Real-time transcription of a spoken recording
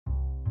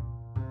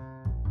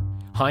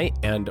Hi,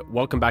 and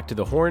welcome back to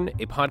The Horn,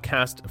 a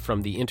podcast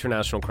from the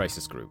International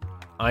Crisis Group.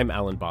 I'm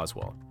Alan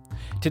Boswell.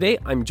 Today,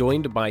 I'm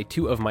joined by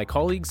two of my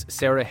colleagues,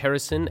 Sarah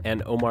Harrison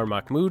and Omar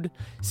Mahmoud.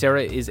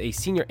 Sarah is a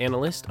senior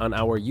analyst on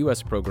our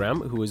U.S. program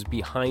who was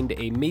behind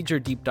a major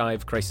deep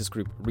dive Crisis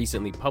Group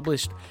recently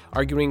published,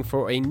 arguing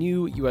for a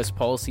new U.S.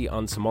 policy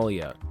on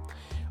Somalia.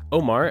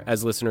 Omar,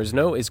 as listeners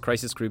know, is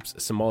Crisis Group's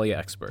Somalia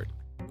expert.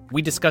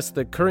 We discuss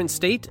the current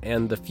state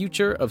and the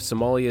future of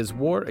Somalia's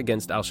war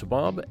against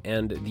Al-Shabaab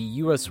and the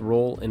U.S.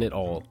 role in it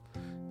all.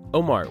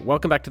 Omar,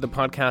 welcome back to the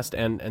podcast,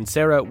 and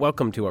Sarah,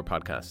 welcome to our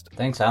podcast.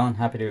 Thanks, Alan.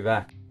 Happy to be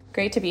back.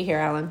 Great to be here,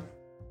 Alan.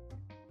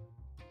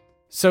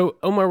 So,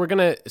 Omar, we're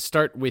going to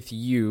start with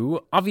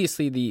you.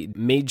 Obviously, the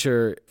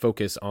major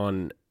focus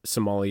on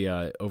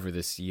Somalia over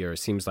this year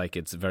seems like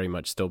it's very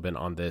much still been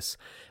on this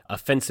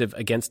offensive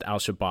against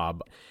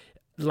Al-Shabaab.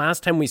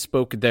 Last time we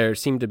spoke, there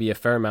seemed to be a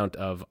fair amount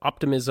of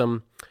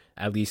optimism,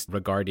 at least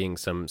regarding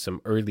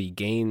some early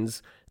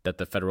gains that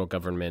the federal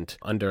government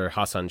under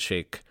Hassan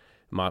Sheikh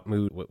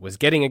Mahmoud was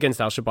getting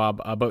against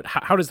Al-Shabaab. But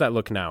how does that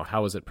look now?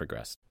 How has it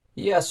progressed?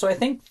 Yeah, so I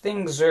think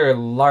things are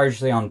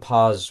largely on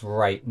pause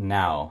right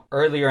now.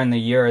 Earlier in the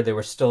year, there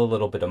was still a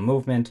little bit of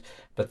movement,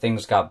 but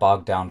things got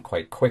bogged down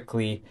quite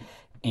quickly.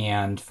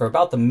 And for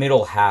about the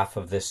middle half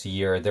of this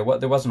year, there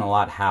wasn't a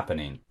lot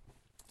happening.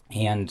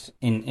 And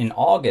in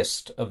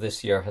August of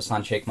this year,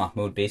 Hassan Sheikh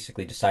Mahmoud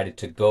basically decided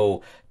to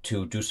go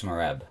to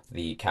Dusmareb,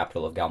 the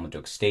capital of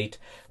Galmudug state,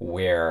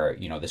 where,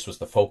 this was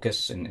the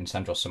focus in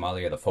central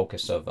Somalia, the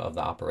focus of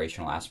the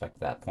operational aspect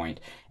at that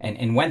point,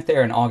 and went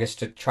there in August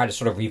to try to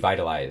sort of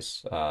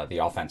revitalize the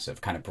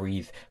offensive, kind of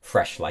breathe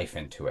fresh life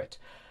into it.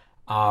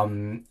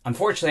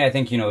 Unfortunately, I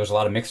think, there's a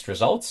lot of mixed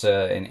results,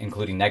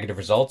 including negative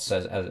results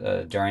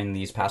during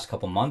these past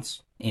couple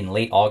months. In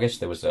late August,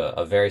 there was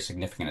a very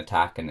significant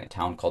attack in a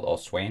town called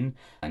Al-Swain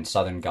in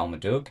southern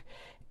Galmudug.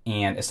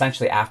 And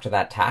essentially after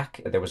that attack,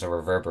 there was a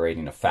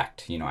reverberating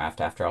effect.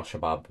 After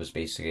Al-Shabaab was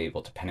basically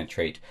able to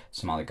penetrate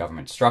Somali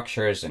government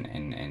structures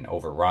and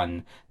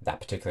overrun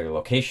that particular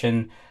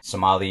location,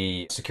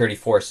 Somali security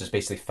forces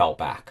basically fell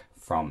back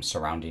from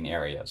surrounding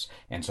areas.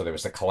 And so there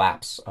was a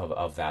collapse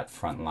of that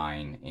front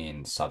line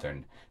in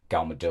southern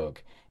Galmudug.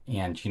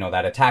 And,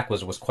 that attack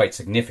was quite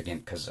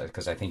significant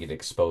because I think it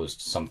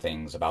exposed some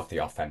things about the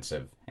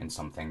offensive and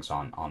some things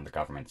on the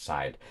government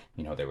side.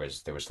 There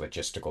was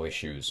logistical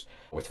issues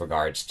with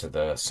regards to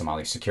the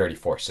Somali security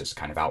forces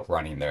kind of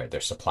outrunning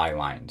their supply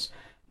lines.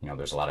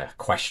 There's a lot of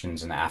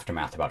questions in the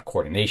aftermath about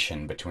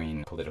coordination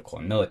between political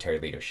and military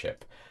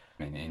leadership.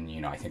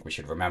 And I think we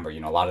should remember,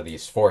 a lot of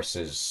these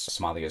forces,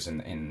 Somalia is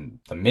in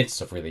the midst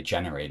of really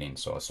generating,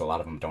 so a lot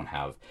of them don't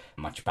have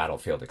much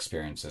battlefield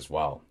experience as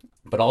well.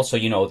 But also,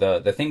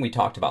 the thing we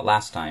talked about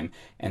last time,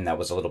 and that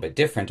was a little bit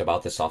different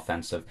about this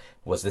offensive,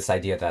 was this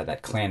idea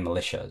that clan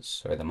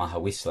militias, or the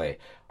Mahawisle,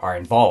 are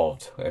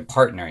involved in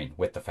partnering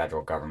with the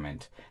federal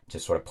government to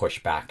sort of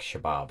push back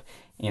Shabaab.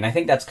 And I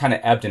think that's kind of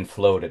ebbed and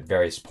flowed at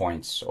various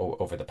points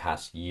over the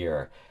past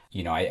year.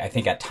 I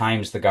think at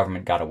times the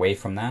government got away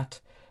from that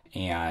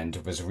and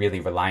was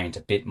really reliant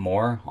a bit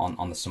more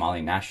on the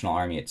Somali National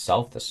Army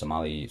itself, the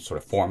Somali sort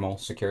of formal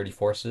security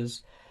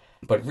forces.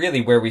 But really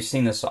where we've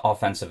seen this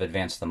offensive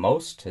advance the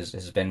most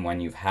has been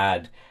when you've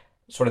had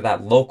sort of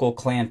that local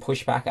clan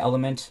pushback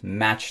element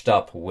matched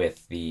up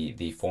with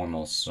the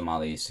formal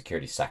Somali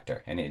security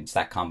sector. And it's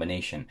that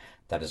combination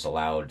that has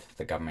allowed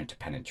the government to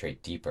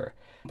penetrate deeper.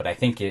 But I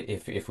think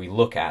if we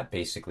look at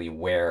basically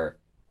where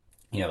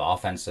the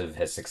offensive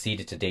has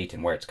succeeded to date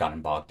and where it's gotten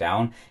bogged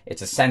down,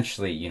 it's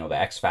essentially, the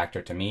X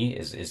factor to me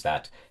is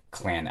that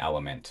clan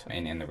element.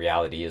 And the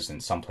reality is in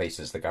some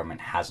places the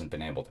government hasn't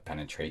been able to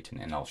penetrate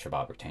and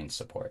Al-Shabaab retains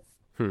support.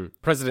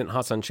 President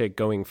Hassan Sheikh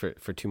going for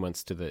 2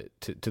 months to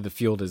the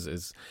field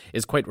is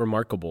quite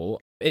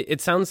remarkable. It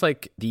sounds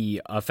like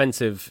the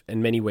offensive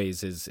in many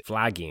ways is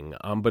flagging,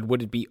 but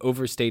would it be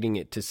overstating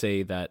it to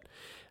say that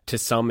to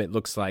some it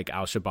looks like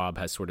Al-Shabaab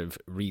has sort of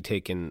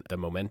retaken the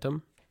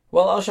momentum?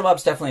 Well,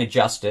 Al-Shabaab's definitely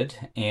adjusted,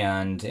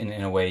 and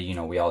in a way,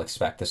 we all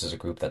expect this is a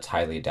group that's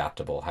highly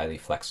adaptable, highly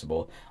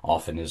flexible,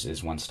 often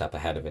is one step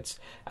ahead of its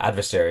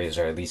adversaries,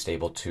 or at least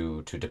able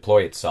to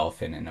deploy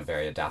itself in a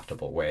very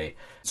adaptable way.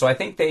 So I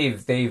think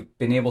they've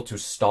been able to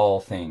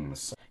stall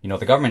things.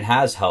 The government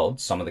has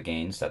held some of the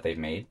gains that they've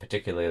made,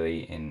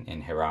 particularly in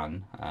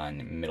Hiran,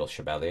 in Middle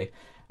Shabelle,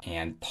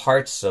 and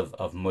parts of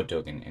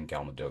Mudug in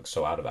Galmudug.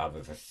 So out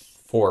of the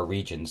 4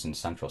 regions in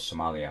central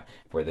Somalia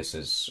where this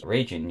is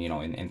raging,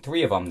 in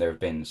 3 of them there have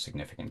been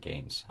significant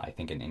gains. I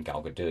think in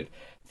Galgaduud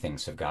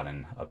things have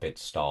gotten a bit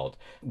stalled.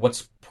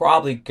 What's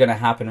probably going to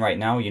happen right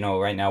now,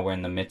 right now we're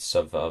in the midst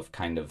of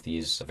kind of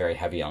these very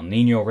heavy El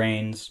Nino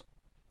rains.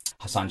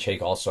 Hassan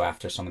Sheikh also,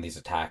 after some of these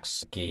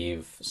attacks,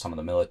 gave some of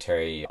the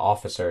military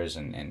officers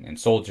and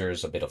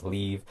soldiers a bit of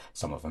leave.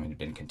 Some of them had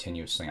been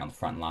continuously on the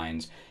front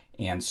lines.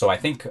 And so I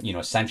think,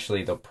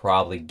 essentially they're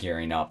probably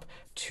gearing up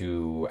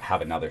to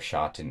have another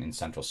shot in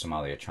central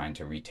Somalia, trying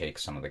to retake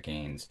some of the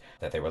gains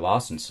that they were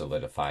lost and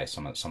solidify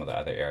some of the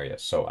other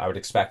areas. So I would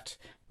expect,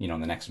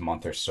 in the next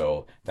month or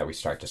so that we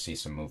start to see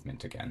some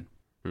movement again.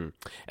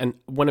 And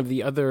one of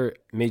the other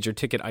major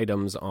ticket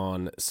items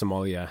on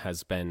Somalia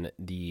has been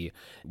the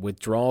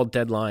withdrawal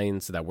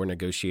deadlines that were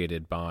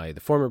negotiated by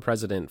the former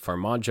president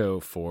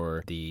Farmajo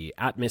for the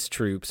ATMIS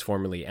troops,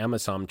 formerly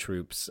AMISOM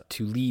troops,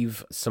 to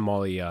leave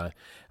Somalia.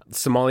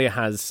 Somalia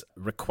has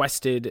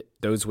requested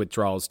those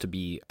withdrawals to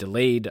be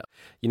delayed.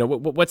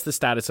 What's the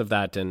status of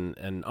that?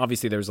 And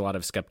obviously there was a lot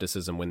of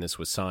skepticism when this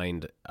was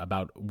signed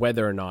about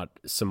whether or not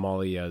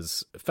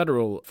Somalia's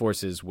federal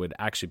forces would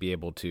actually be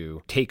able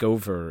to take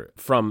over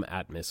from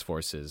ATMIS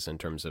forces in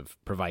terms of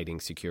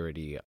providing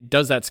security.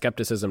 Does that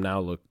skepticism now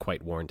look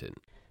quite warranted?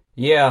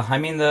 Yeah, I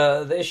mean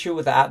the issue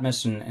with the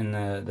ATMIS and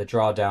the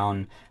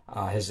drawdown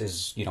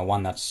is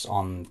one that's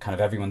on kind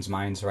of everyone's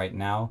minds right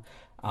now.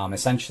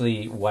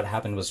 Essentially, what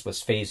happened was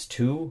phase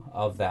two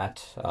of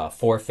that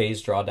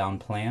four-phase drawdown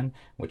plan,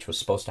 which was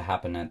supposed to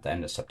happen at the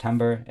end of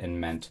September and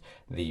meant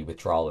the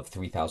withdrawal of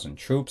 3,000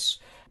 troops,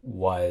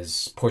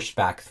 was pushed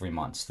back 3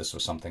 months. This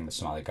was something the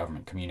Somali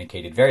government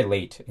communicated very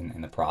late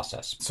in the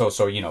process. So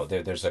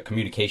there's a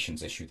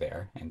communications issue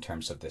there in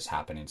terms of this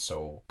happening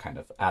so kind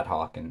of ad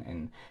hoc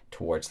and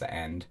towards the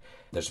end.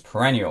 There's a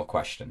perennial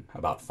question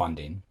about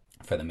funding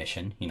for the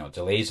mission.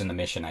 Delays in the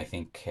mission, I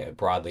think,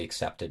 broadly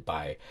accepted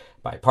by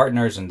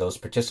partners and those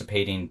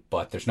participating,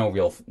 but there's no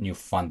real new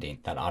funding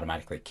that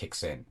automatically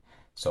kicks in.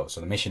 So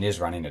the mission is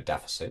running a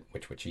deficit,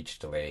 which each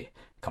delay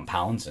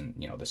compounds, and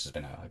this has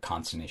been a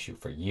constant issue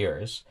for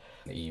years.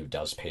 The EU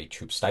does pay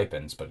troop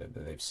stipends, but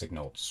they've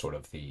signaled sort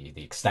of the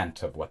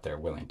extent of what they're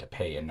willing to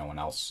pay, and no one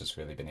else has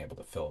really been able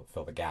to fill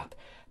the gap.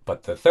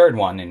 But the third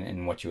one,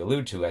 and what you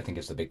allude to, I think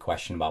is the big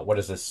question about what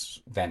does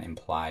this then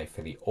imply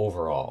for the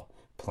overall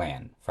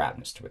plan for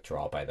ATMIS to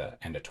withdraw by the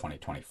end of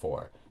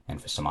 2024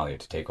 and for Somalia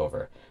to take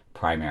over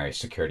primary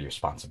security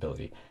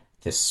responsibility.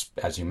 This,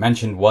 as you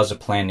mentioned, was a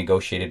plan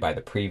negotiated by the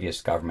previous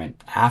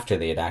government after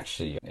they had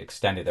actually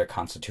extended their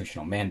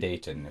constitutional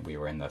mandate and we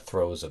were in the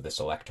throes of this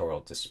electoral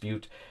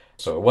dispute.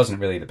 So it wasn't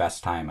really the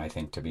best time, I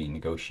think, to be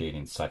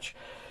negotiating such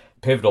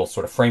pivotal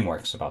sort of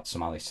frameworks about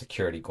Somali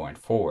security going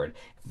forward.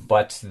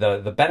 But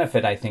the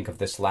benefit, I think, of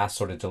this last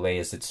sort of delay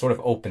is it sort of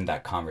opened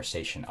that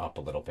conversation up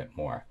a little bit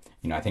more.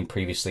 I think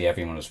previously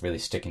everyone was really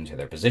sticking to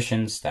their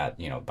positions that,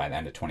 by the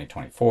end of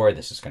 2024,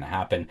 this is going to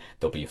happen.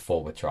 There'll be a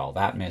full withdrawal of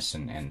ATMIS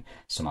and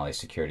Somali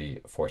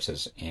security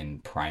forces in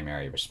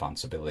primary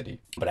responsibility.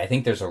 But I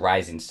think there's a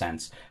rising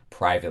sense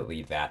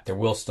privately that there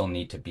will still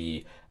need to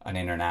be an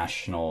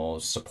international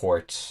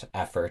support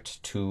effort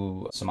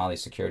to Somali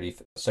security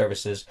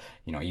services,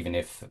 even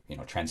if,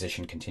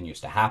 transition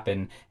continues to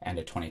happen, end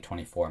of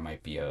 2024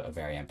 might be a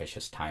very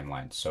ambitious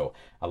timeline. So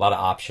a lot of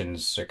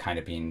options are kind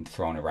of being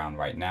thrown around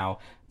right now,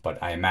 but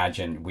I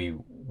imagine we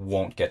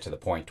won't get to the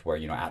point where,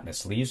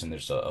 ATMIS leaves and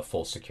there's a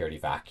full security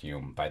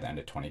vacuum by the end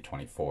of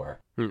 2024.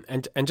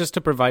 And just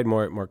to provide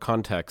more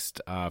context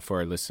for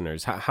our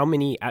listeners, how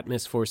many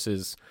ATMIS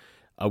forces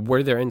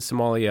were there in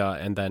Somalia,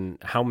 and then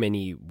how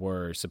many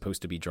were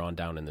supposed to be drawn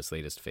down in this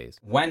latest phase?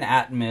 When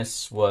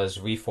ATMIS was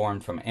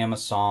reformed from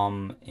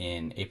AMISOM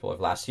in April of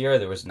last year,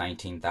 there was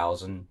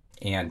 19,000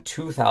 and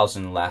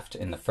 2,000 left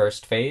in the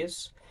first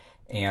phase.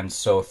 And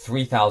so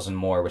 3,000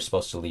 more were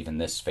supposed to leave in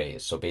this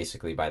phase. So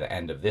basically by the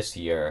end of this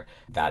year,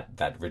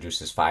 that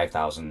reduces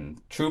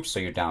 5,000 troops, so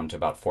you're down to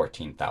about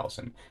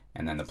 14,000.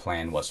 And then the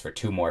plan was for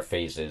 2 more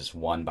phases,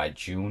 one by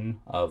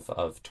June of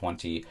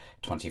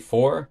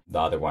 2024, the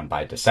other one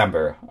by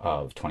December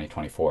of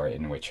 2024,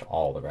 in which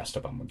all the rest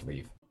of them would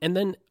leave. And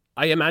then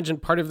I imagine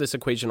part of this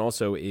equation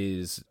also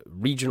is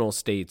regional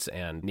states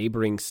and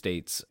neighboring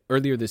states.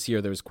 Earlier this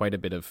year, there was quite a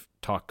bit of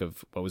talk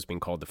of what was being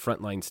called the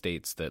frontline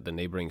states, the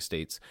neighboring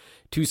states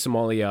to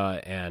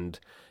Somalia. And,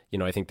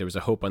 I think there was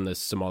a hope on the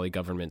Somali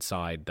government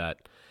side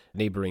that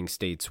neighboring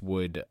states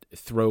would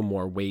throw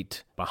more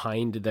weight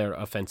behind their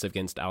offensive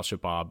against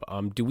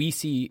Al-Shabaab. Do we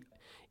see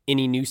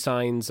any new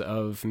signs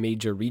of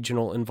major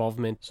regional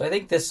involvement? So I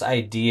think this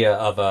idea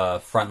of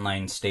a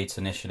frontline states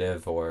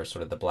initiative, or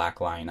sort of the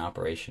Black Line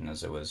operation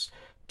as it was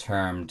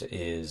termed,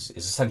 is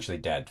essentially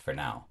dead for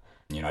now.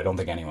 I don't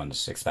think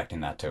anyone's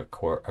expecting that to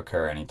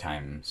occur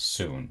anytime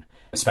soon,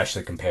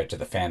 especially compared to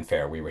the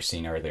fanfare we were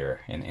seeing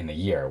earlier in the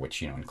year,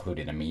 which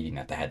included a meeting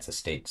at the heads of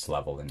states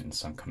level and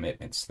some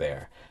commitments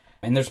there.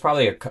 And there's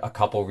probably a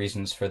couple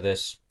reasons for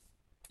this.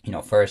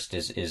 First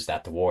is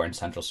that the war in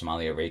central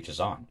Somalia rages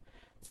on.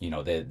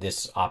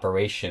 This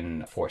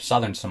operation for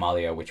southern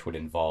Somalia, which would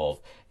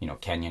involve,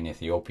 Kenyan,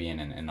 Ethiopian,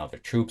 and other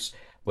troops,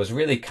 was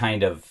really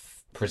kind of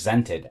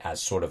presented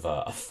as sort of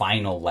a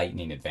final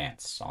lightning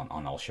advance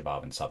on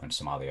Al-Shabaab in southern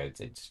Somalia,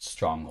 its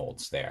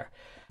strongholds there.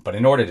 But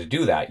in order to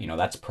do that,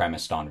 that's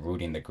premised on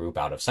rooting the group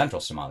out of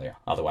central Somalia.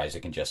 Otherwise,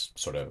 it can just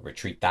sort of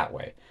retreat that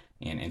way.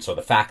 And so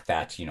the fact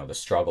that, the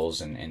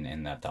struggles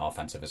and that the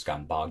offensive has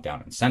gotten bogged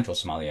down in central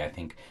Somalia, I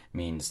think,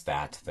 means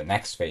that the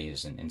next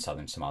phase in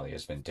southern Somalia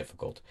has been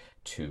difficult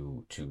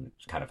to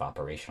kind of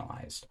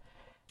operationalize.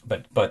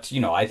 But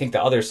I think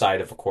the other side,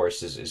 of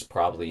course, is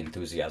probably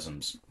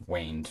enthusiasm's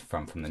waned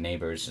from the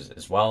neighbors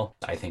as well.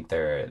 I think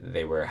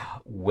they were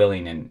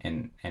willing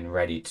and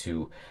ready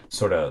to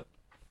sort of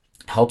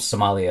helps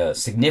Somalia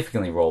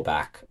significantly roll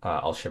back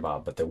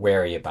Al-Shabaab, but they're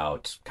wary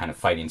about kind of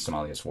fighting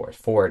Somalia's wars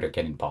forward or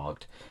getting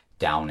bogged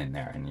down in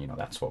there. And,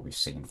 that's what we've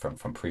seen from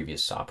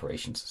previous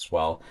operations as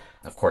well.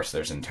 Of course,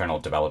 there's internal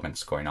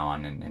developments going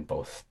on in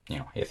both,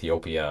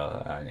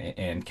 Ethiopia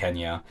and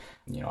Kenya,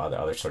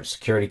 other sort of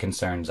security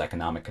concerns,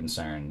 economic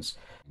concerns.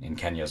 In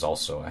Kenya is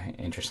also,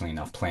 interestingly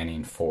enough,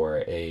 planning for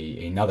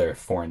another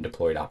foreign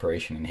deployed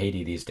operation in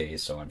Haiti these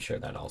days. So I'm sure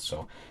that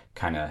also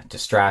kind of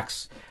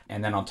distracts.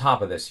 And then on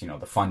top of this,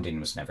 the funding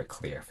was never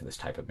clear for this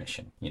type of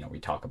mission. We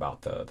talk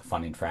about the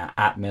funding for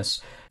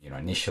ATMIS.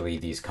 Initially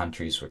these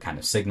countries were kind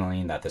of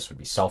signaling that this would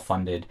be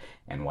self-funded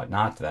and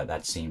whatnot.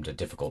 That seemed a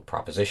difficult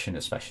proposition,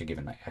 especially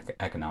given the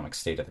economic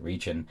state of the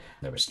region.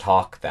 There was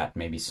talk that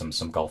maybe some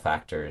Gulf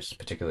actors,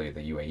 particularly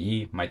the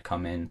UAE, might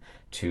come in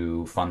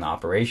to fund the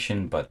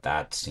operation, but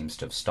that seems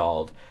to have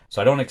stalled. So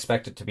I don't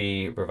expect it to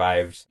be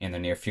revived in the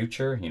near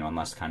future,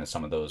 unless kind of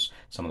some of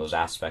those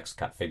aspects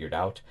got figured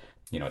out.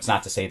 It's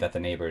not to say that the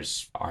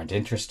neighbors aren't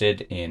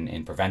interested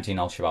in preventing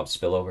Al-Shabaab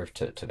spillover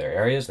to their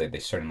areas. They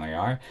certainly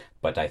are.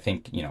 But I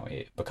think,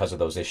 because of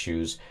those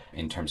issues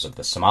in terms of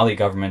the Somali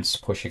government's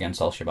push against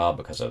Al-Shabaab,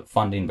 because of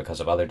funding, because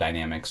of other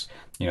dynamics,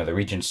 the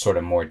region's sort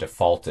of more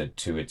defaulted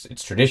to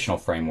its traditional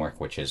framework,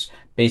 which is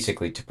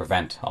basically to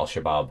prevent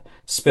Al-Shabaab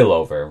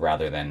spillover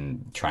rather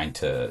than trying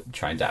to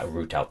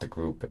root out the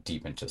group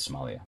deep into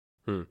Somalia.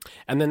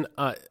 And then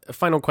a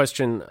final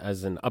question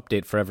as an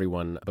update for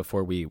everyone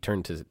before we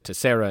turn to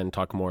Sarah and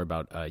talk more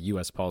about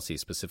U.S. policy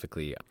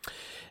specifically.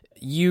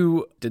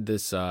 You did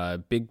this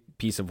big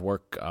piece of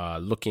work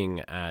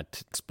looking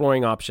at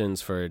exploring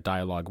options for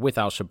dialogue with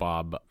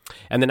Al-Shabaab.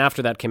 And then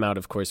after that came out,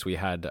 of course, we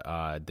had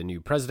the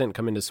new president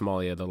come into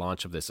Somalia, the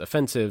launch of this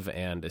offensive,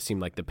 and it seemed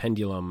like the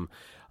pendulum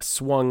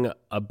swung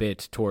a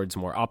bit towards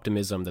more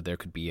optimism that there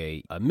could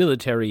be a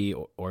military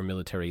or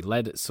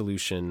military-led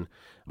solution.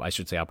 I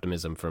should say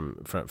optimism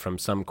from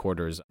some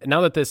quarters.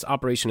 Now that this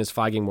operation is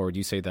flagging more, would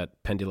you say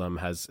that pendulum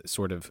has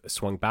sort of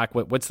swung back?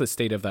 What's the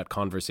state of that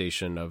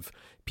conversation of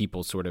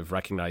people sort of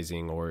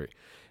recognizing or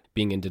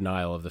being in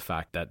denial of the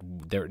fact that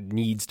there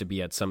needs to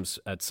be at some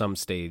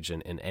stage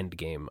an end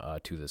game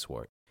to this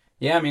war?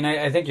 Yeah, I mean,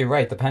 I think you're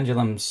right. The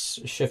pendulum's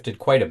shifted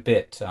quite a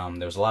bit.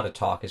 There was a lot of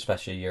talk,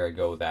 especially a year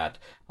ago, that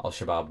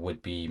Al-Shabaab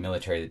would be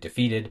militarily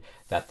defeated,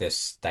 that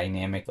this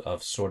dynamic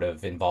of sort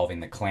of involving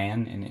the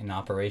clan in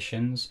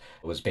operations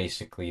was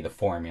basically the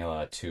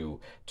formula to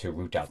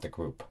root out the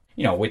group.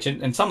 Which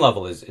in some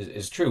level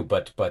is true,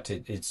 but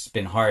it's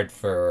been hard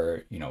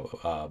for,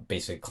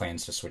 basic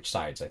clans to switch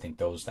sides. I think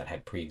those that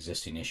had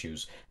pre-existing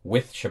issues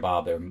with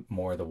Shabaab are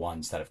more the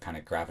ones that have kind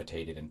of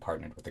gravitated and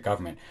partnered with the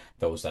government.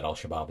 Those that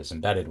Al-Shabaab is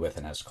embedded with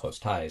and has close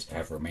ties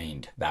have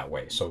remained that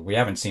way. So we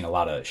haven't seen a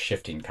lot of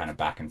shifting kind of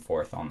back and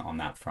forth on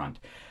that front.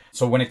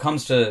 So when it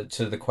comes to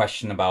the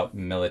question about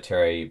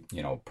military,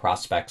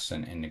 prospects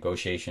and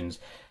negotiations,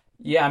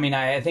 yeah, I mean,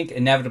 I think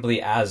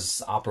inevitably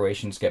as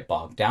operations get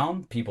bogged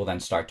down, people then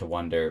start to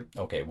wonder,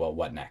 okay, well,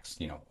 what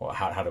next?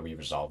 How do we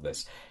resolve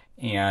this?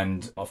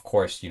 And of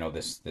course,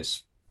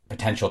 this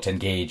potential to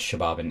engage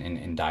Shabab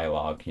in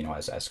dialogue,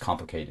 as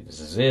complicated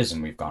as it is,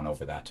 and we've gone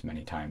over that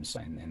many times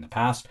in the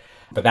past.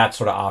 But that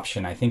sort of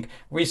option, I think,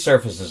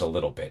 resurfaces a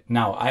little bit.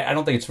 Now, I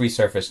don't think it's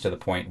resurfaced to the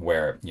point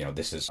where,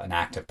 this is an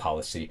active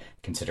policy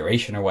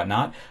consideration or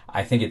whatnot.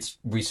 I think it's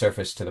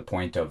resurfaced to the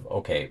point of,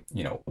 okay,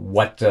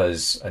 what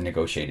does a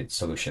negotiated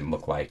solution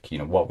look like?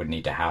 What would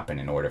need to happen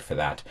in order for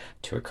that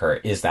to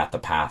occur? Is that the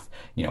path,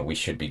 we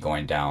should be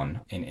going down?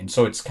 And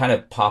so it's kind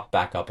of popped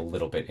back up a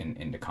little bit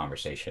into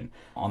conversation.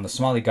 On the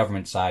Somali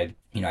government side,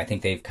 I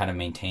think they've kind of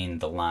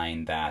maintained the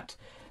line that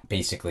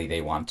basically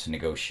they want to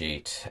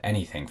negotiate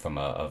anything from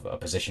a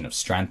position of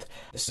strength.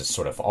 This has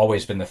sort of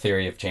always been the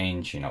theory of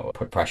change,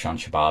 put pressure on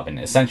Shabaab and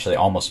essentially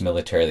almost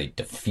militarily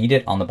defeat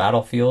it on the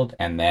battlefield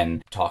and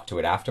then talk to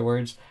it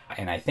afterwards.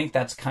 And I think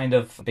that's kind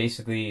of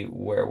basically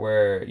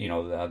where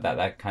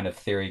that kind of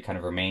theory kind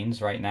of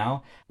remains right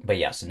now. But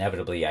yes,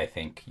 inevitably, I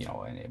think,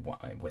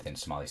 within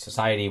Somali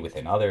society,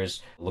 within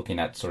others, looking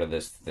at sort of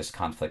this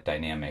conflict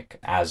dynamic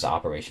as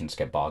operations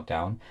get bogged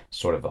down,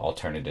 sort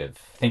of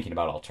thinking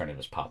about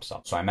alternatives pops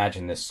up. So I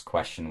imagine this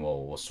question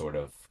will sort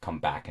of come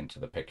back into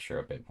the picture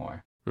a bit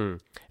more.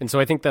 And so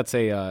I think that's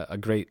a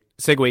great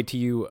segue to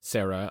you,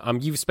 Sarah.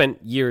 You've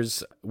spent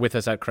years with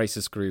us at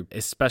Crisis Group,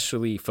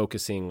 especially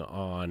focusing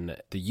on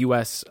the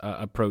U.S.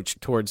 Approach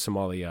towards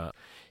Somalia.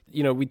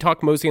 We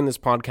talk mostly in this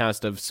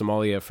podcast of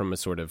Somalia from a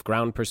sort of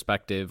ground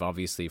perspective,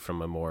 obviously from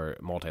a more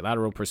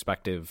multilateral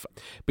perspective.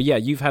 But yeah,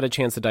 you've had a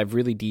chance to dive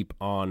really deep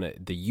on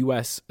the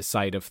U.S.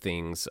 side of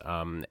things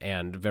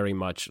and very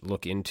much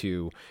look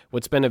into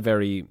what's been a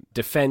very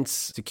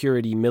defense,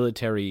 security,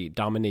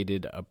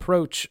 military-dominated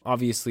approach.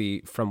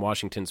 Obviously, from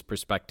Washington's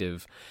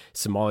perspective,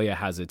 Somalia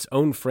has its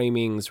own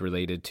framings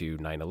related to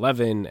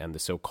 9/11 and the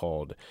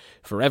so-called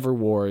forever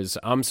wars.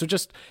 So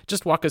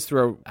just walk us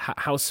through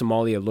how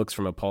Somalia looks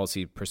from a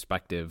policy perspective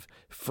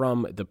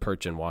from the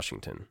perch in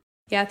Washington.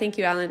 Yeah, thank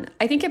you, Alan.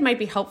 I think it might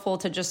be helpful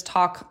to just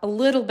talk a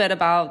little bit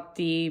about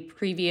the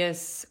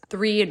previous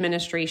 3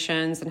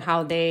 administrations and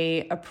how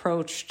they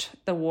approached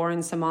the war in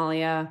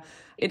Somalia.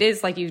 It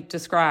is, like you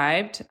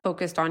described,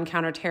 focused on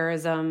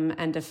counterterrorism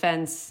and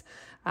defense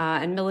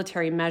and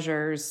military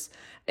measures.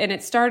 And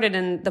it started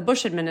in the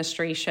Bush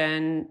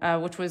administration,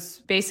 which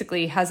was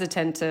basically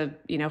hesitant to,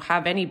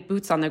 have any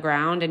boots on the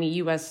ground, any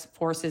U.S.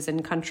 forces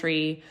in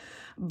country.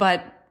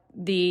 But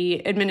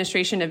the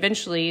administration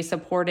eventually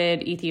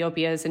supported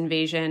Ethiopia's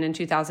invasion in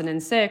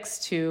 2006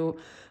 to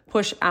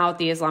push out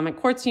the Islamic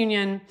Courts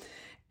Union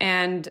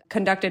and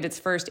conducted its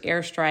first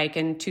airstrike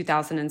in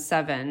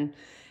 2007.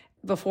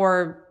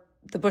 Before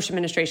the Bush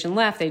administration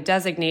left, they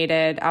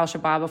designated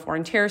Al-Shabaab a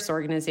foreign terrorist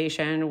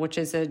organization, which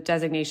is a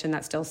designation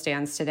that still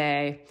stands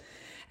today.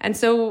 And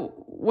so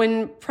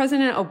when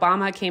President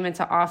Obama came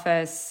into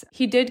office,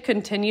 he did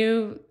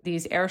continue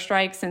these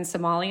airstrikes in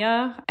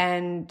Somalia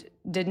and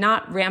did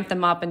not ramp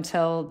them up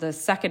until the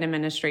second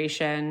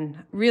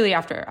administration, really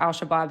after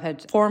Al-Shabaab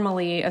had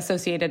formally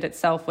associated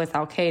itself with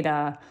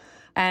Al-Qaeda.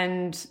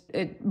 And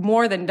it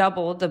more than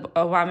doubled, the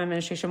Obama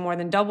administration more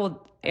than doubled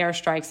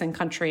airstrikes in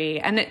country.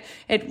 And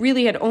it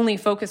really had only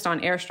focused on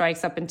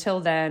airstrikes up until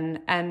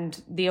then.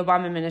 And the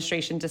Obama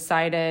administration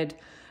decided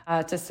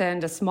to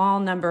send a small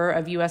number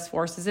of U.S.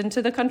 forces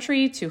into the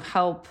country to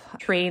help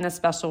train a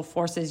special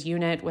forces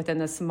unit within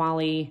the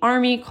Somali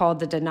army called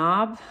the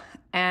Danab.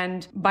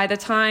 And by the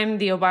time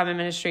the Obama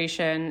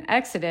administration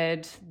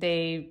exited,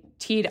 they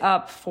teed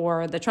up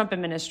for the Trump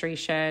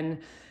administration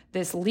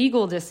this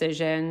legal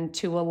decision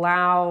to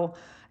allow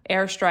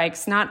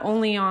airstrikes not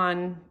only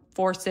on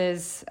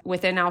forces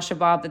within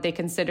Al-Shabaab that they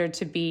considered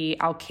to be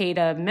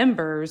Al-Qaeda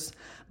members,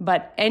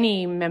 but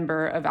any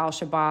member of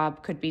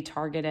Al-Shabaab could be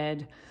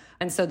targeted.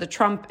 And so the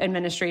Trump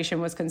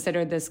administration was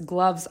considered this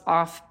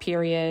gloves-off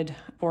period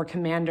for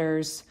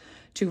commanders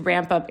to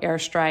ramp up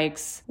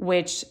airstrikes,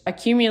 which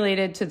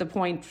accumulated to the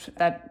point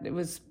that it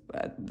was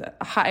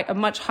a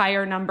much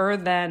higher number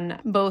than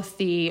both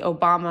the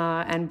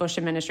Obama and Bush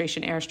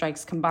administration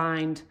airstrikes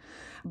combined.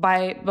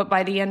 But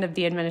by the end of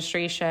the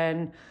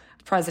administration,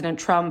 President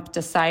Trump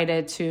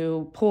decided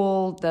to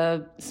pull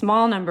the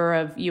small number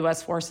of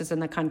U.S. forces in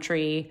the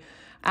country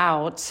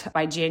out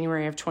by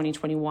January of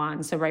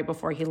 2021, so right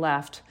before he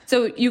left.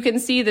 So you can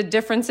see the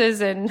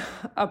differences in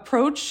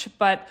approach,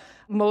 but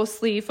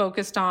mostly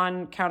focused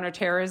on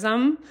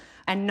counterterrorism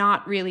and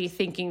not really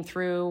thinking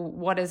through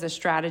what is a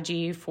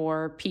strategy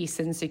for peace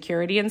and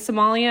security in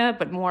Somalia,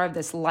 but more of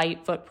this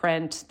light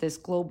footprint, this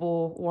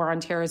global war on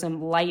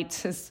terrorism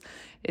light is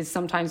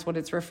sometimes what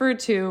it's referred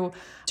to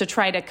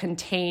try to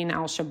contain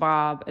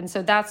Al-Shabaab. And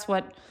so that's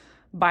what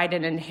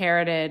Biden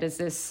inherited, is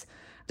this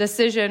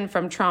decision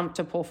from Trump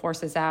to pull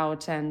forces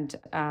out, and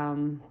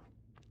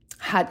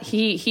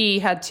he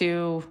had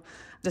to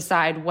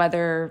decide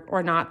whether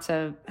or not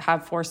to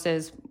have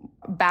forces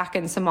back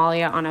in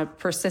Somalia on a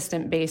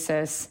persistent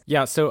basis.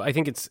 Yeah, so I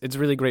think it's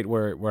really great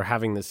we're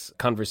having this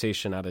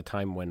conversation at a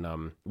time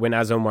when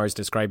as Omar is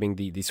describing,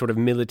 the sort of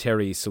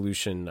military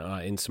solution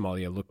in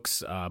Somalia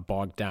looks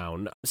bogged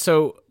down.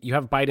 So you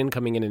have Biden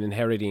coming in and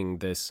inheriting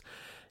this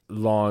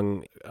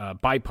long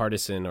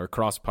bipartisan or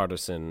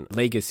cross-partisan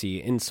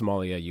legacy in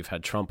Somalia. You've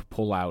had Trump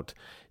pull out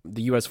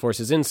the U.S.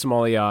 forces in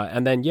Somalia.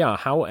 And then,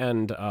 how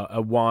and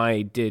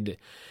why did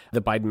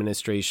the Biden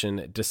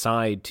administration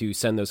decide to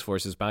send those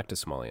forces back to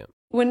Somalia?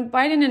 When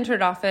Biden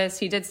entered office,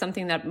 he did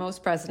something that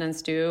most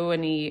presidents do,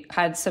 and he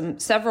had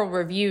several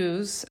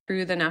reviews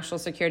through the National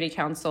Security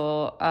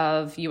Council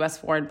of U.S.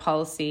 foreign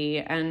policy.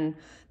 And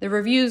the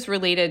reviews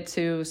related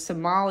to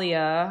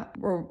Somalia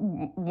were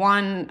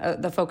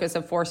the focus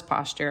of force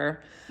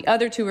posture. The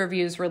other 2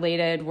 reviews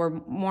were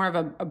more of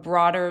a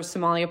broader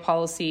Somalia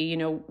policy.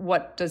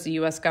 What does the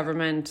U.S.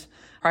 government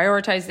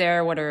prioritize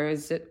there?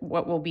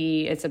 What will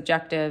be its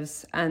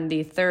objectives? And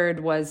the third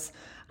was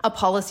a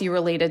policy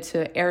related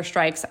to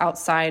airstrikes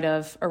outside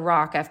of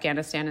Iraq,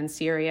 Afghanistan, and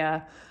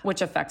Syria,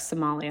 which affects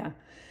Somalia.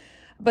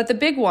 But the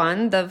big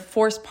one, the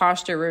force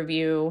posture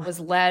review, was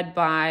led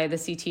by the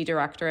CT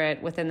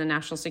Directorate within the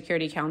National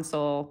Security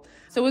Council.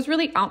 So it was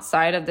really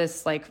outside of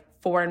this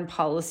foreign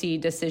policy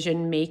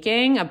decision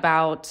making,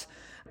 about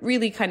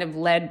really kind of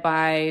led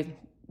by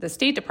the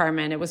State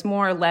Department. It was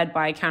more led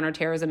by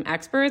counterterrorism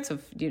experts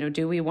of,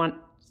 do we want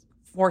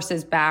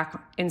forces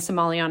back in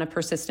Somalia on a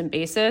persistent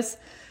basis?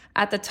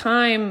 At the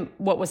time,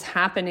 what was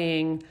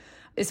happening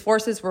is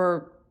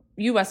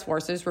U.S.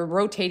 forces were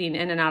rotating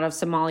in and out of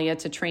Somalia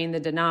to train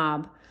the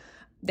Danab.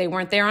 They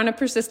weren't there on a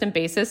persistent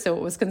basis, so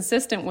it was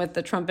consistent with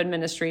the Trump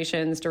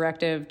administration's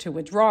directive to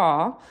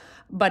withdraw,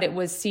 but it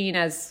was seen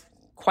as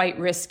quite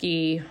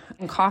risky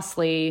and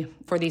costly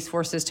for these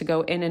forces to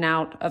go in and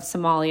out of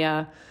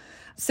Somalia.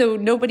 So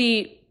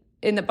nobody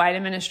in the Biden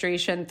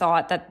administration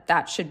thought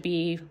that should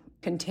be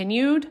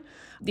continued.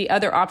 The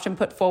other option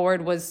put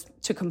forward was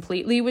to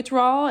completely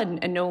withdraw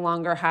and no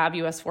longer have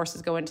U.S.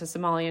 forces go into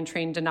Somalia and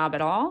train Danab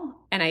at all.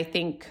 And I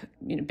think,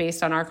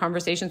 based on our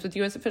conversations with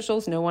U.S.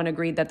 officials, no one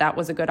agreed that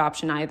was a good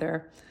option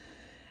either.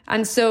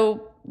 And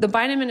so the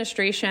Biden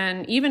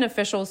administration, even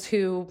officials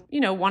who,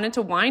 wanted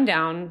to wind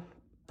down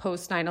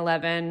post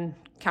 9/11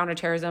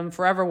 counterterrorism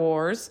forever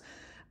wars,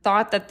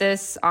 thought that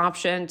this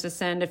option to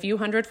send a few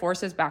hundred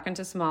forces back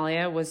into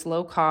Somalia was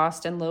low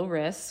cost and low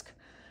risk,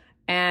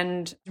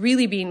 and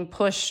really being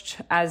pushed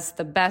as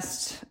the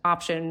best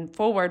option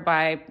forward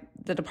by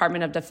the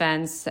Department of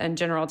Defense and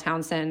General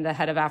Townsend, the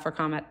head of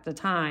AFRICOM at the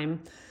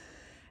time.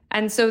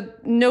 And so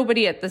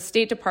nobody at the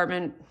State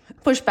Department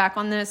pushed back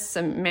on this.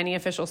 And many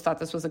officials thought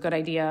this was a good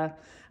idea,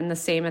 and the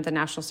same at the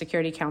National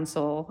Security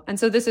Council. And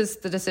so this is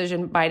the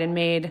decision Biden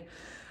made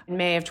in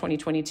May of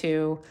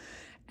 2022.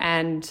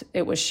 And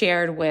it was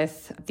shared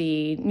with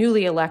the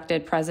newly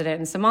elected president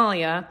in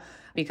Somalia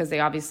because they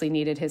obviously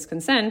needed his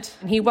consent.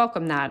 And he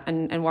welcomed that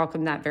and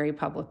welcomed that very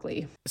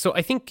publicly. So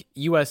I think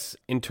U.S.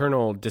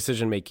 internal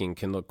decision-making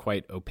can look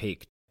quite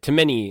opaque to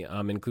many,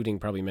 including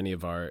probably many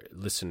of our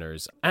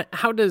listeners.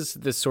 How does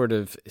this sort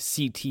of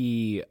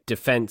CT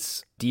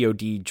defense,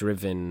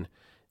 DoD-driven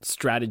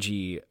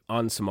strategy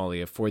on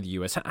Somalia for the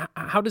U.S.,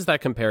 how does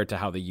that compare to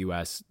how the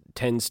U.S.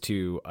 tends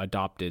to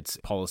adopt its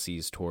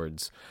policies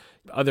towards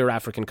other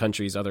African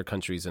countries, other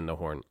countries in the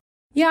Horn?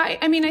 Yeah,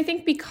 I mean, I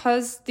think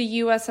because the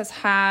U.S. has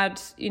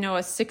had, a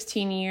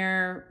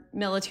 16-year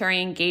military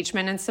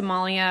engagement in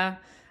Somalia,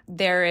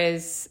 there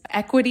is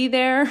equity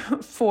there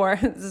for,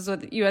 this is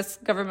what the U.S.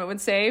 government would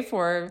say,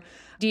 for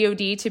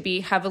DoD to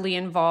be heavily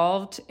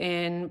involved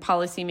in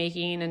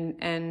policymaking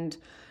and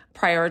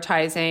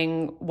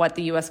prioritizing what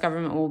the U.S.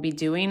 government will be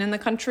doing in the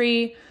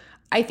country.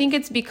 I think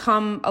it's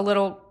become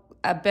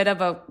a bit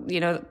of a,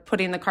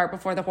 putting the cart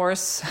before the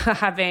horse,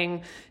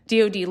 having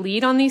DoD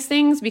lead on these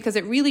things, because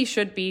it really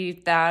should be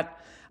that,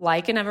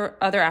 like in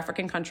other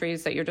African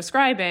countries that you're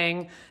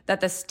describing, that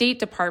the State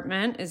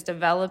Department is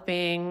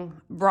developing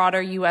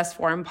broader U.S.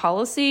 foreign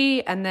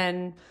policy, and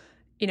then,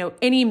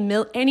 any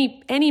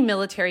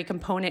military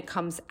component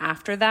comes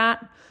after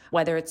that,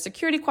 whether it's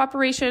security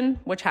cooperation,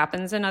 which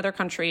happens in other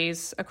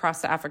countries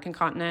across the African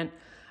continent,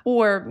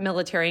 or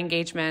military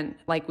engagement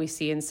like we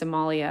see in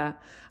Somalia.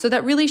 So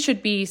that really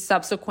should be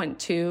subsequent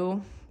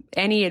to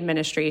any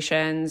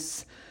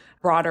administration's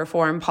broader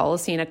foreign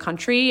policy in a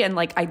country, and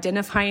like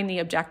identifying the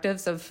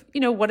objectives of,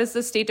 what does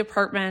the State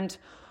Department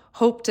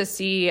hope to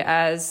see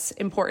as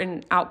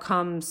important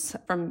outcomes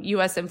from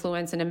U.S.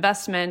 influence and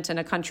investment in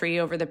a country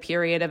over the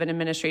period of an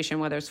administration,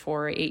 whether it's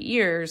 4 or 8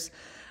 years,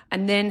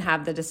 and then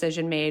have the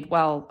decision made,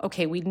 well,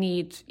 okay, we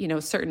need,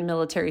 certain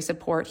military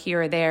support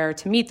here or there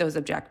to meet those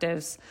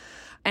objectives.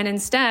 And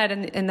instead,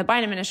 in the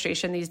Biden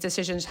administration, these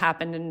decisions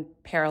happened in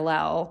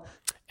parallel.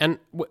 And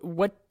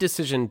what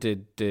decision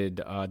did the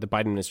Biden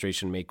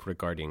administration make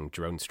regarding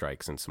drone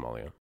strikes in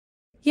Somalia?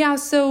 Yeah,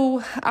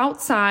 so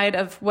outside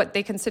of what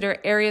they consider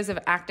areas of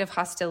active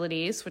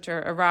hostilities, which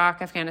are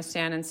Iraq,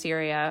 Afghanistan, and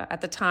Syria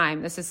at the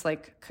time, this is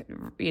at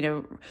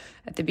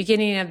the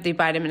beginning of the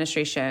Biden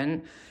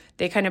administration,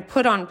 they kind of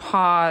put on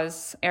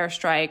pause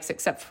airstrikes,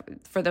 except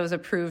for those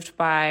approved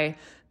by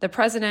the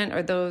president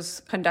or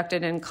those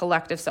conducted in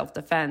collective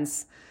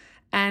self-defense.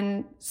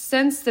 And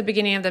since the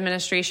beginning of the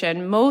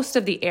administration, most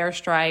of the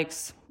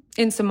airstrikes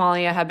in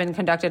Somalia have been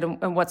conducted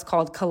in what's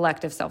called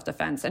collective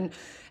self-defense.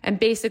 And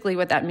basically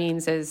what that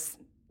means is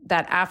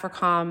that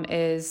AFRICOM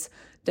is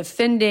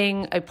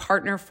defending a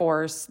partner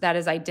force that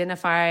is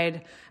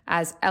identified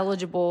as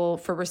eligible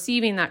for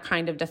receiving that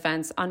kind of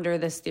defense under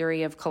this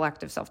theory of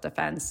collective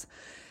self-defense.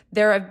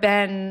 There have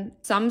been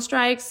some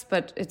strikes,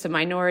 but it's a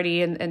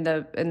minority in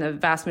the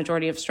vast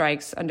majority of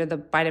strikes under the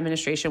Biden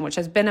administration, which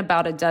has been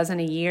about a dozen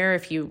a year.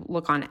 If you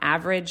look on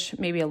average,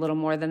 maybe a little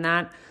more than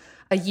that,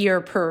 a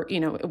year per,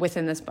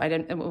 within the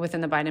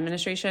Biden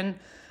administration.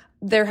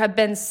 There have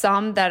been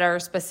some that are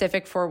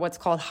specific for what's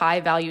called high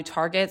value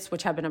targets,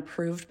 which have been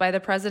approved by the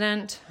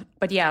president.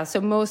 But yeah,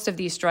 so most of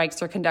these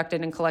strikes are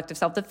conducted in collective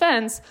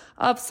self-defense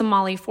of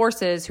Somali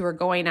forces who are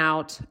going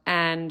out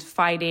and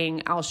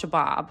fighting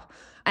Al-Shabaab.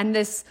 And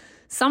this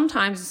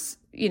sometimes,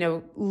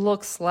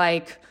 looks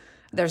like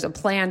there's a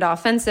planned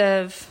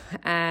offensive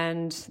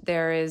and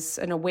there is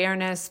an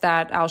awareness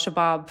that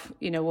Al-Shabaab,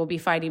 will be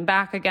fighting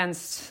back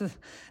against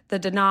the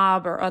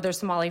Danab or other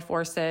Somali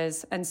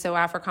forces. And so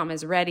AFRICOM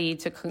is ready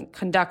to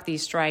conduct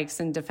these strikes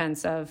in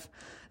defense of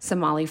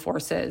Somali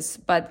forces.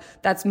 But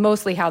that's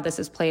mostly how this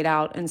is played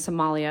out in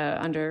Somalia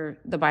under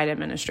the Biden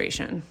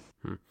administration.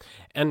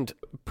 And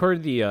per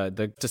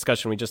the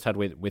discussion we just had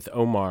with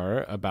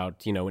Omar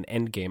about, an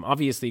end game,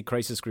 obviously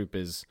Crisis Group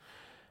is,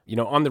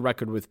 on the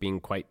record with being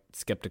quite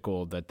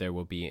skeptical that there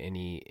will be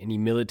any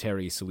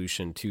military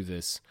solution to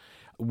this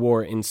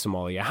war in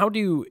Somalia. How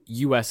do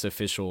U.S.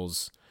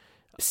 officials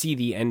see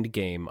the end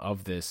game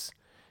of this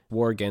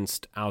war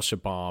against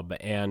Al-Shabaab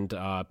and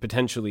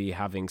potentially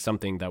having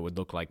something that would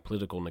look like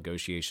political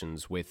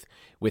negotiations with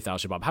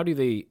Al-Shabaab? How do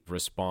they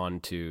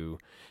respond to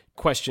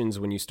questions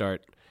when you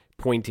start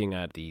pointing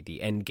at the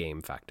end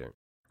game factor?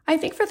 I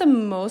think for the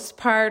most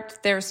part,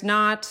 there's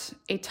not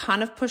a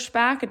ton of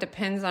pushback. It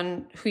depends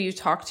on who you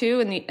talk to.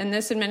 In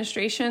this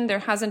administration, there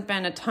hasn't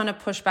been a ton of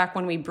pushback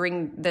when we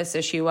bring this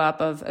issue up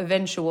of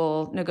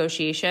eventual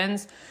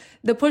negotiations.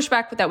 The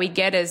pushback that we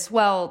get is,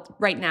 well,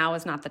 right now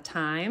is not the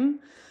time.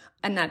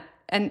 and that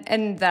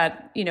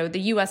the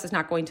U.S. is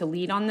not going to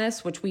lead on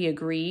this, which we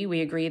agree.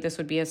 We agree this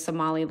would be a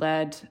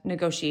Somali-led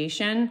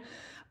negotiation.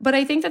 But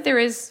I think that there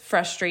is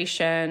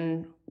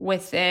frustration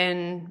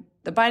within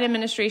the Biden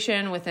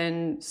administration,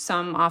 within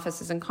some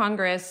offices in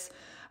Congress,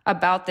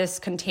 about this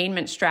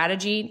containment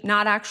strategy,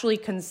 not actually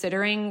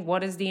considering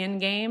what is the end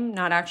game,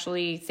 not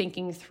actually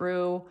thinking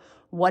through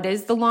what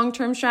is the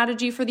long-term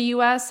strategy for the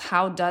U.S.,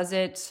 how does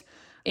it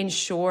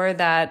ensure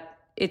that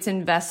its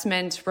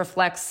investment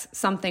reflects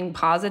something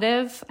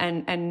positive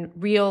and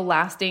real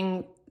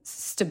lasting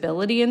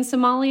stability in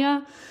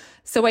Somalia.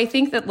 So I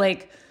think that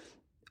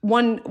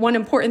one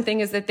important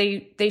thing is that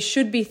they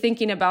should be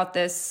thinking about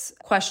this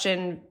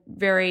question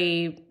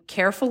very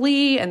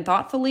carefully and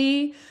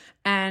thoughtfully.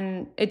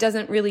 And it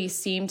doesn't really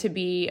seem to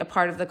be a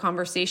part of the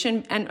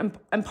conversation.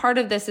 And part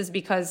of this is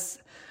because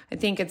I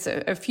think it's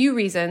a few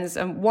reasons.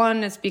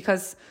 One is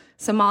because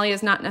Somalia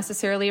is not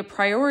necessarily a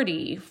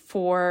priority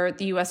for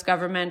the U.S.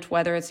 government,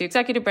 whether it's the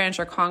executive branch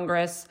or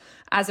Congress,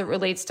 as it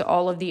relates to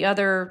all of the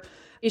other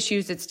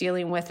issues it's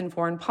dealing with in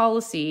foreign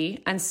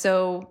policy. And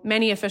so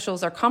many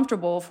officials are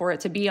comfortable for it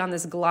to be on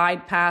this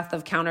glide path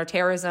of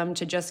counterterrorism,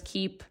 to just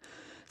keep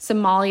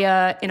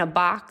Somalia in a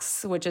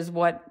box, which is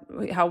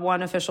how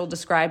one official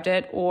described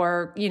it,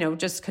 or,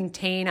 just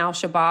contain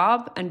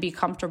Al-Shabaab and be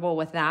comfortable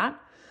with that.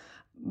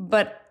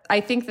 But I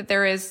think that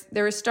there is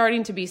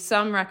starting to be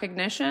some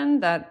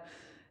recognition that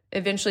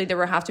eventually there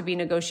will have to be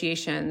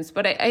negotiations.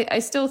 But I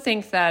still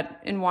think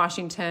that in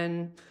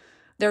Washington,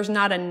 there's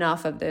not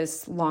enough of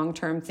this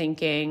long-term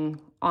thinking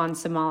on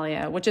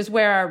Somalia, which is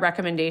where our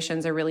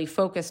recommendations are really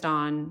focused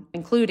on,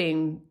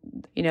 including,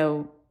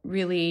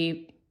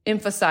 really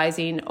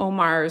emphasizing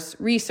Omar's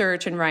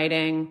research and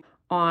writing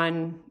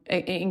on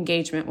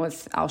engagement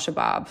with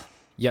Al-Shabaab.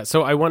 Yeah,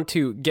 so I want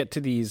to get to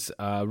these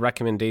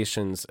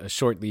recommendations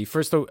shortly.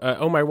 First, though,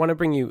 Omar, I want to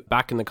bring you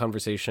back in the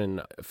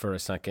conversation for a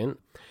second,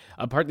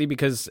 partly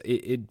because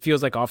it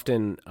feels like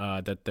often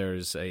that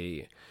there's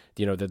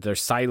that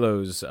there's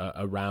silos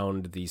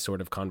around these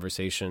sort of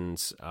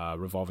conversations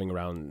revolving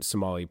around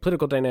Somali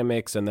political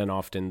dynamics, and then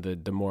often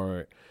the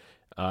more,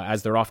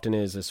 as there often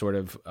is, a sort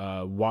of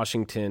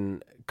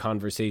Washington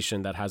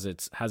conversation that has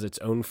its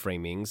own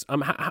framings.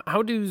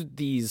 How do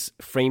these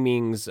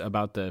framings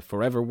about the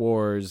forever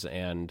wars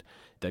and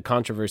the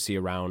controversy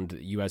around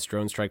U.S.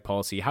 drone strike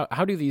policy,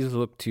 how do these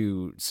look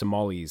to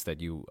Somalis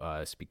that you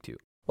speak to?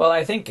 Well,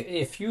 I think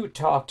if you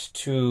talked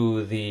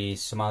to the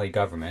Somali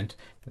government,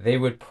 they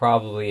would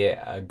probably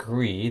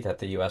agree that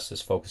the U.S.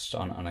 is focused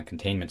on a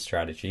containment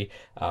strategy.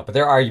 But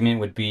their argument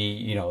would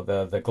be,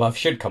 the glove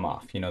should come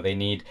off. They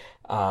need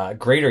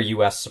greater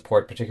U.S.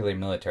 support, particularly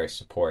military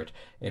support,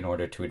 in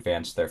order to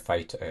advance their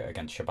fight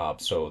against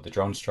Shabaab. So the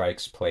drone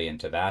strikes play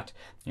into that.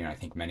 I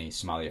think many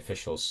Somali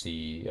officials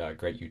see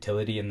great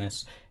utility in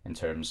this in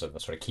terms of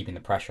sort of keeping the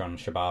pressure on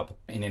Shabaab.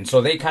 And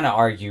so they kind of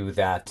argue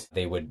that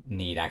they would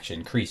need actually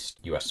increased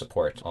U.S.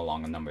 support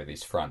along a number of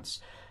these fronts.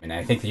 And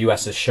I think the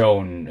U.S. has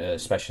shown,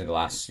 especially the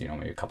last,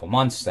 maybe a couple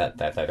months, that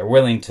they're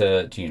willing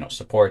to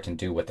support and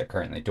do what they're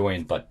currently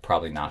doing, but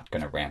probably not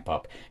going to ramp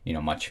up,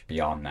 much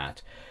beyond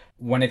that.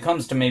 When it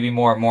comes to maybe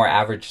more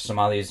average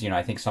Somalis,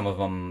 I think some of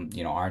them,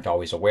 aren't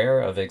always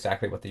aware of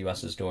exactly what the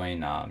U.S. is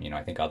doing.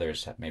 I think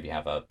others maybe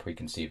have a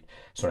preconceived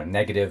sort of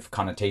negative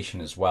connotation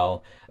as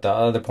well. The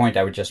other point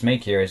I would just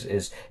make here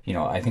is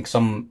I think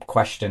some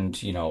questioned,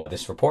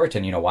 this report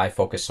and, why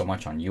focus so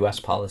much on U.S.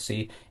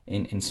 policy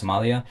in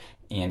Somalia.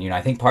 And,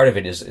 I think part of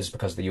it is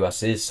because the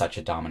U.S. is such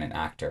a dominant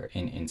actor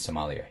in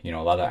Somalia.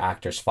 A lot of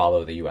actors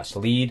follow the U.S.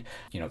 lead.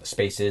 The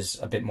space is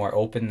a bit more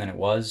open than it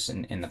was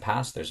in the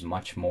past. There's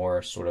much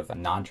more sort of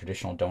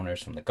non-traditional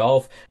donors from the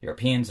Gulf,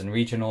 Europeans and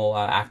regional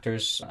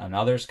actors and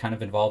others kind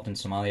of involved in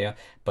Somalia.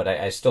 But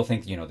I still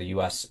think, the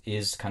U.S.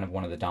 is kind of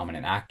one of the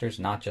dominant actors,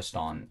 not just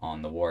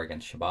on the war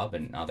against Shabaab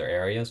and other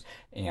areas.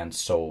 And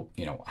so,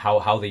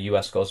 how the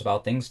U.S. goes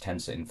about things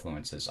tends to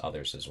influences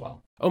others as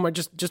well. Omar,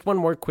 just one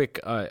more quick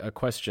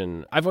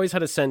question. I've always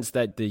had a sense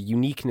that the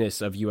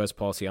uniqueness of U.S.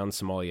 policy on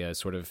Somalia is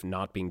sort of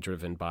not being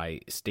driven by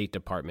State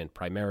Department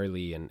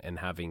primarily and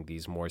having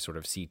these more sort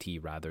of CT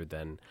rather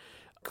than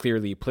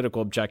clearly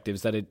political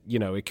objectives, that it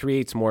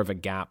creates more of a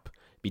gap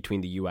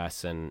between the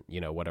U.S. and,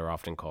 what are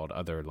often called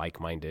other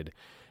like-minded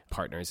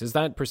partners. Is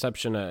that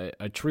perception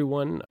a true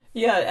one?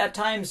 Yeah, at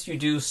times you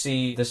do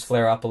see this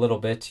flare up a little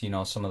bit.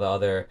 Some of the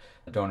other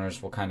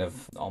donors will kind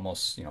of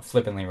almost,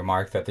 flippantly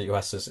remark that the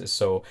U.S. is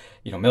so,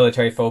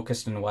 military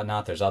focused and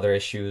whatnot. There's other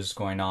issues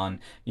going on.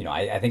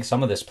 I think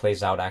some of this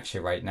plays out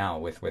actually right now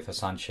with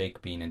Hassan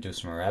Sheikh being in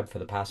Dus Mareb for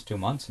the past 2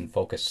 months and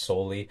focused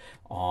solely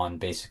on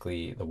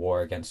basically the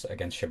war against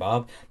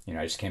Shabaab.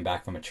 I just came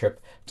back from a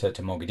trip to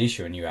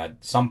Mogadishu, and you had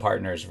some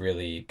partners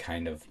really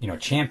kind of,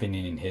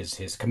 championing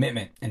his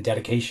commitment and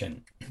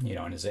dedication,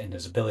 and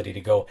his ability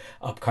to go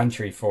up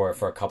country for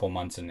a couple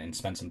months and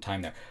spend some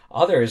time there.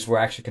 Others were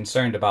actually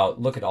concerned about,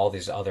 look at all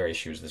these other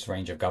issues, this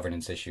range of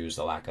governance issues,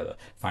 the lack of a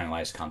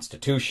finalized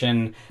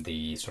constitution,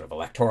 the sort of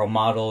electoral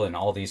model, and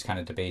all these kind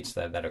of debates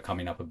that are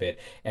coming up a bit.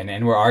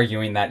 And we're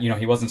arguing that,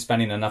 he wasn't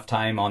spending enough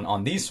time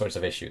on these sorts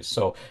of issues.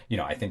 So,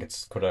 I think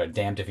it's kind of a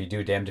damned if you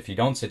do, damned if you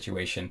don't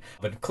situation.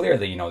 But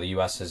clearly, the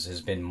U.S.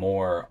 has been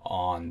more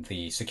on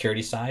the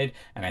security side.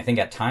 And I think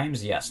at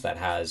times, yes, that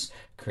has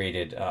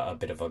created a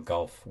bit of a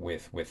gulf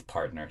with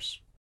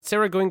partners.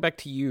 Sarah, going back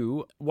to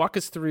you, walk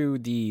us through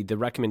the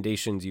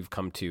recommendations you've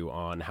come to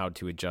on how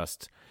to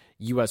adjust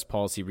U.S.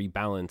 policy,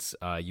 rebalance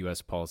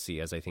U.S. policy,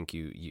 as I think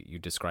you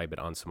describe it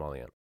on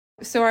Somalia.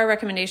 So our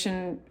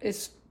recommendation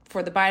is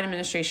for the Biden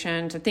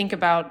administration to think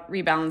about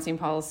rebalancing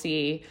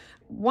policy.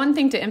 One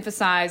thing to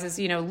emphasize is,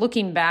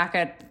 looking back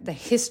at the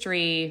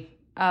history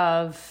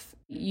of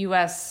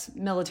U.S.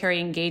 military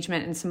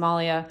engagement in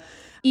Somalia,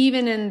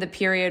 even in the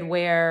period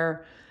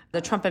where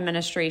the Trump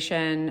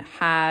administration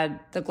had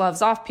the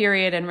gloves off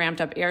period and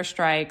ramped up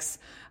airstrikes,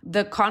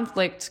 the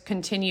conflict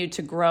continued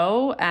to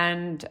grow,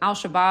 and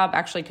Al-Shabaab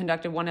actually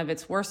conducted one of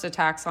its worst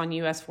attacks on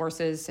U.S.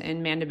 forces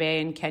in Manda Bay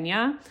in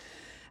Kenya.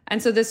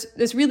 And so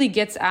this really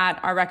gets at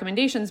our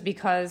recommendations,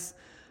 because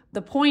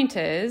the point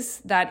is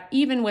that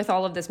even with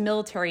all of this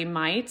military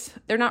might,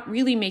 they're not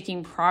really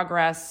making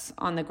progress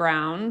on the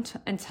ground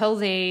until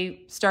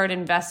they start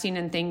investing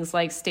in things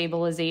like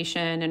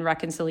stabilization and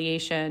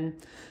reconciliation.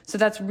 So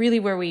that's really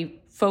where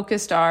we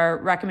focused our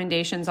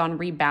recommendations on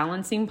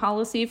rebalancing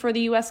policy for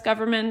the U.S.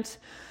 government.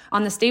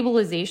 On the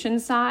stabilization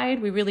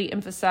side, we really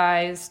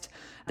emphasized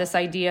this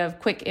idea of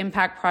quick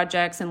impact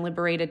projects in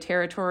liberated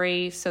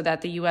territory so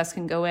that the U.S.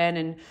 can go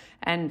in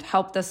and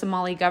help the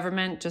Somali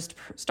government just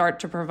start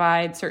to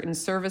provide certain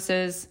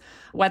services,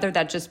 whether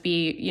that just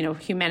be,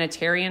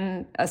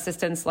 humanitarian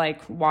assistance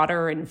like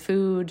water and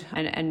food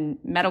and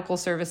medical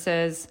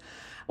services,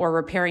 or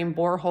repairing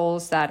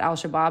boreholes that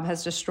Al-Shabaab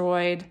has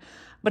destroyed.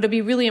 But it'd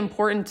be really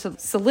important to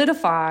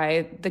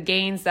solidify the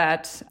gains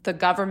that the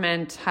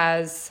government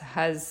has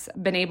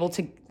been able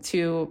to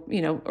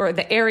or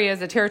the areas,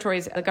 the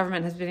territories the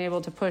government has been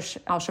able to push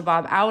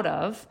Al-Shabaab out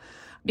of.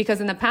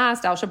 Because in the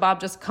past, Al-Shabaab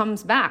just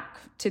comes back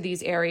to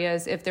these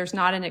areas if there's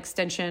not an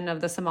extension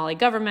of the Somali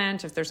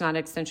government, if there's not an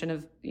extension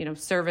of,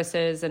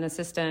 services and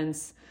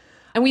assistance.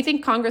 And we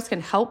think Congress can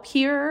help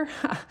here.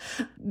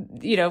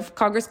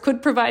 Congress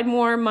could provide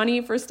more money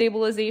for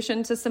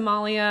stabilization to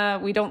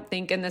Somalia. We don't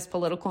think in this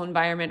political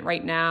environment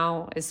right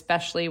now,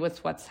 especially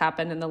with what's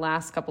happened in the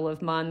last couple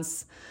of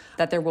months,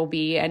 that there will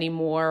be any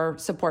more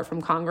support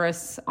from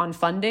Congress on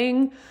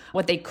funding.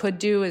 What they could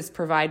do is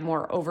provide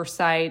more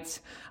oversight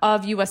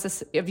of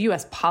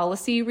U.S.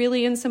 policy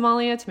really in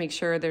Somalia to make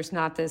sure there's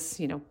not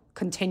this,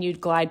 continued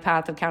glide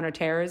path of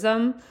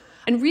counterterrorism.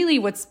 And really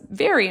what's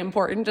very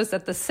important is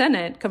that the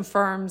Senate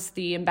confirms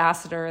the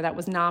ambassador that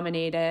was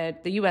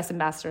nominated, the U.S.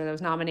 ambassador that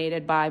was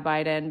nominated by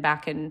Biden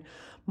back in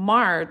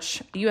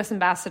March. The U.S.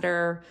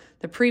 ambassador,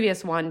 the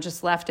previous one,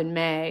 just left in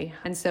May.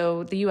 And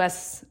so the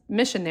U.S.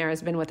 mission there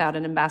has been without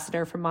an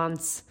ambassador for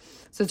months.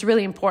 So it's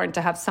really important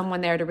to have someone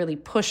there to really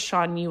push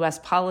on U.S.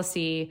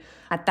 policy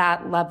at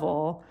that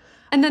level.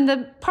 And then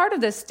the part of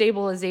the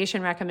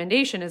stabilization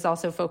recommendation is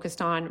also focused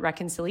on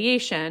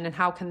reconciliation and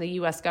how can the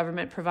U.S.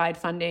 government provide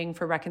funding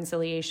for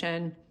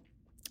reconciliation.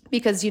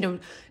 Because,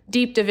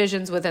 deep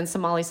divisions within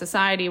Somali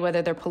society,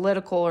 whether they're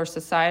political or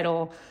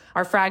societal,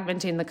 are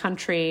fragmenting the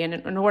country. And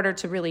in order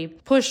to really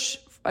push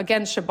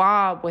against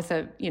Shabaab with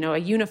a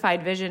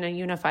unified vision, a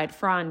unified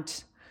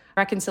front,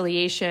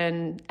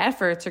 reconciliation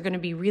efforts are going to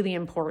be really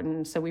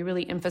important. So we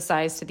really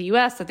emphasize to the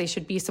U.S. that they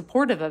should be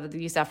supportive of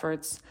these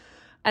efforts.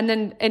 And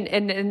then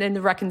in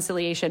the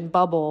reconciliation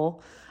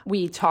bubble,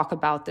 we talk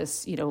about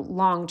this,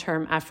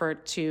 long-term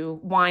effort to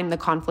wind the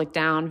conflict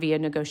down via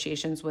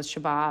negotiations with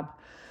Shabaab.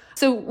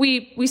 So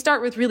we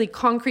start with really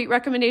concrete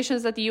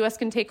recommendations that the U.S.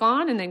 can take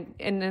on, and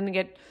then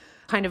get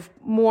kind of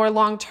more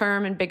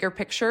long-term and bigger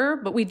picture.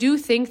 But we do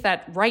think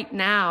that right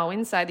now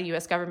inside the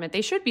U.S. government,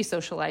 they should be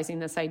socializing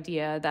this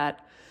idea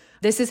that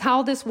this is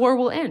how this war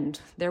will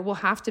end. There will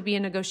have to be a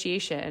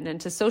negotiation.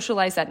 And to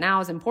socialize that now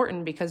is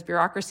important because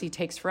bureaucracy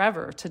takes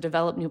forever to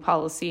develop new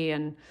policy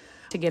and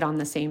to get on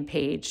the same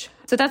page.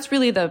 So that's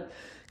really the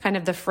kind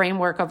of the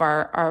framework of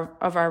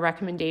our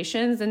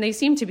recommendations. And they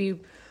seem to be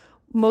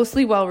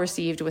mostly well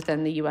received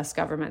within the U.S.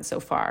 government so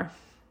far.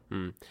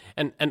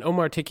 And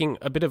Omar, taking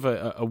a bit of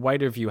a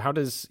wider view, how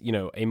does,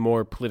 a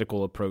more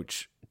political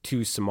approach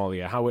to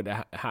Somalia,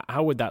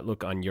 how would that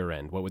look on your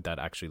end? What would that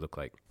actually look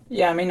like?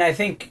 Yeah, I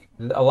think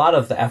a lot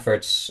of the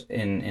efforts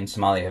in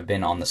Somalia have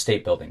been on the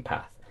state building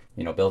path.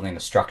 Building the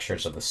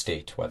structures of the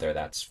state, whether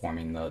that's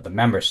forming the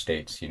member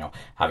states,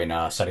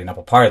 setting up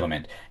a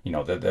parliament,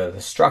 the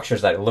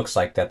structures that it looks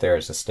like that there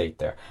is a state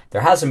there.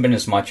 There hasn't been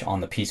as much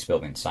on the peace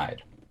building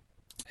side.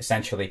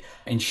 essentially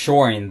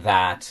ensuring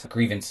that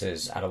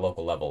grievances at a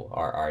local level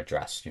are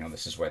addressed.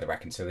 This is where the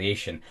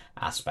reconciliation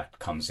aspect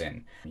comes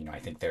in. I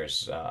think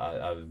there's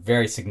a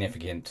very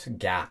significant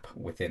gap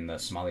within the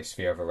Somali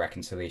sphere of a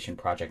reconciliation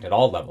project at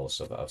all levels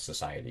of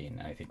society.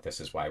 And I think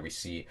this is why we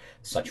see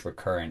such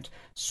recurrent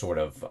sort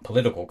of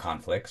political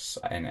conflicts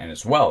and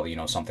as well,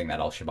 something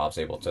that Al-Shabaab is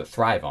able to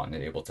thrive on,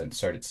 able to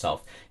insert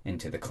itself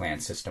into the clan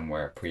system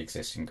where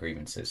pre-existing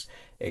grievances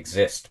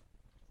exist.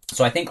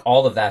 So I think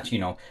all of that,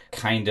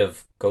 kind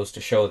of goes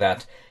to show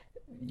that,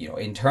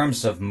 in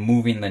terms of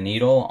moving the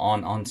needle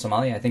on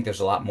Somalia, I think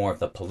there's a lot more of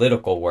the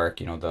political work,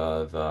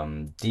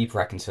 the deep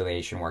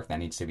reconciliation work that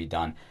needs to be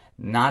done,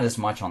 not as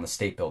much on the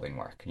state building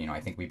work. I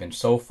think we've been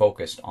so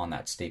focused on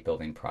that state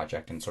building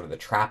project and sort of the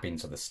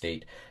trappings of the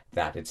state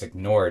that it's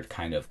ignored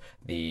kind of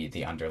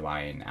the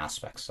underlying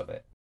aspects of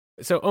it.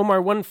 So,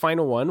 Omar, one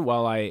final one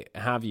while I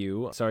have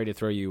you. Sorry to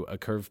throw you a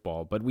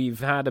curveball, but we've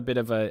had a bit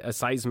of a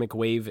seismic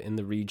wave in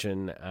the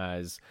region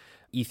as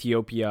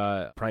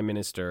Ethiopia Prime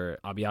Minister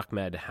Abiy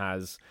Ahmed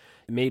has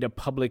made a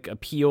public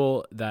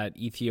appeal that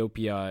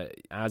Ethiopia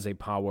as a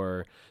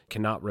power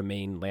cannot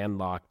remain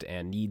landlocked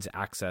and needs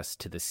access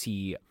to the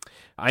sea.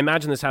 I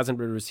imagine this hasn't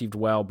been received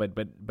well,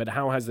 but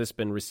how has this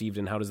been received,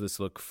 and how does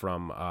this look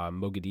from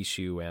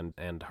Mogadishu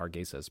and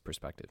Hargeisa's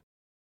perspective?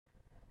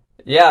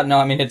 Yeah, no,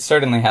 I mean, it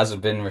certainly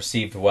hasn't been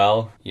received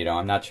well.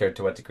 I'm not sure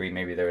to what degree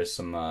maybe there is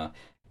some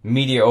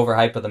media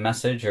overhype of the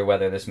message, or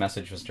whether this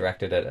message was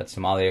directed at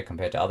Somalia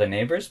compared to other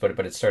neighbors, but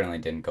it certainly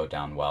didn't go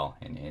down well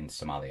in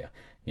Somalia.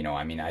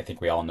 I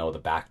think we all know the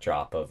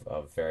backdrop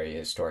of very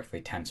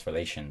historically tense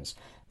relations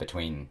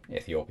between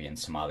Ethiopia and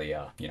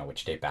Somalia,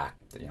 which date back,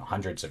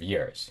 hundreds of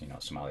years.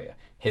 Somalia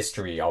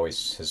history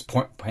always has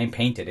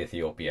painted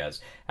Ethiopia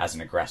as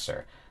an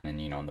aggressor. And,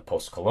 in the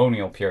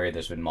post-colonial period,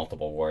 there's been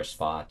multiple wars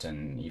fought.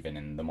 And even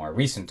in the more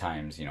recent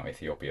times,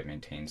 Ethiopia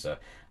maintains a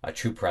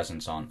true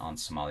presence on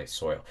Somali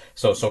soil.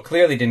 So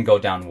clearly didn't go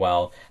down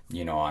well.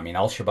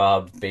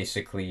 Al-Shabaab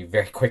basically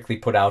very quickly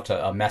put out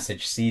a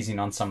message seizing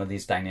on some of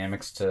these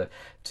dynamics to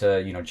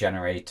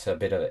generate a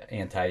bit of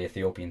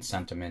anti-Ethiopian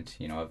sentiment,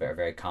 a very,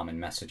 very common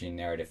messaging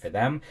narrative for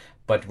them.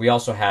 But we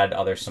also had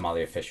other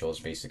Somali officials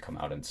basically come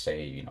out and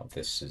say,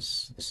 this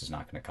is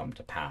not going to come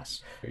to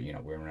pass.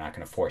 We're not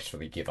going to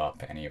forcefully give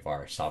up any of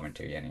our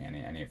sovereignty,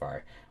 any of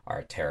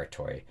our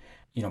territory.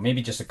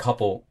 Maybe just a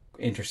couple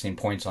interesting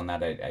points on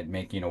that I'd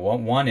make.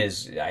 One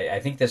is I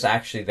think this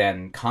actually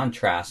then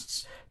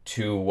contrasts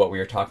to what we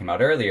were talking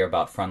about earlier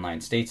about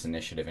Frontline States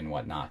Initiative and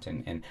whatnot,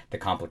 and the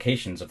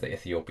complications of the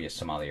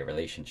Ethiopia-Somalia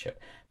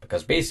relationship.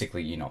 Because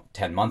basically,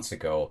 10 months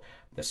ago,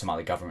 the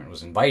Somali government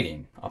was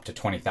inviting up to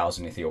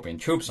 20,000 Ethiopian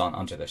troops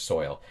onto their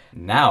soil.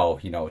 Now,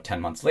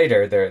 10 months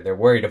later, they're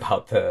worried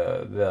about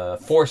the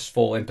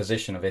forceful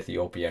imposition of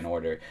Ethiopia in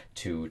order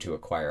to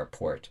acquire a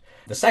port.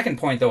 The second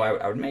point, though,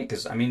 I would make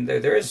is,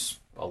 there is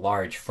a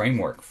large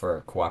framework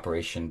for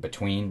cooperation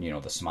between,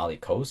 the Somali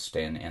coast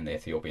and the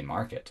Ethiopian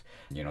market.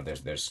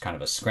 There's kind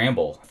of a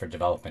scramble for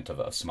development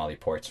of Somali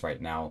ports right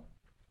now.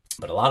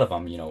 But a lot of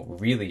them,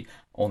 really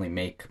only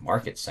make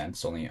market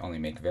sense, only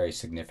make very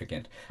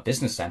significant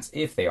business sense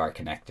if they are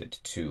connected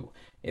to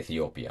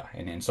Ethiopia.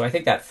 And so I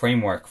think that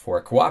framework for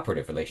a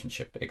cooperative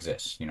relationship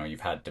exists.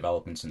 You've had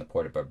developments in the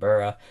port of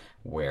Berbera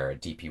where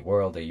DP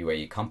World, a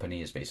UAE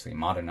company, has basically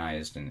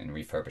modernized and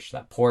refurbished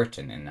that port,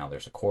 and now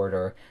there's a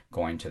corridor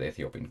going to the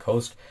Ethiopian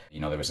coast.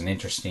 There was an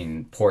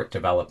interesting port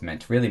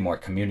development, really more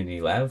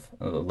community-led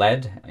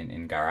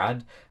in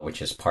Garad,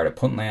 which is part of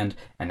Puntland,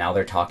 and now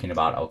they're talking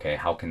about, okay,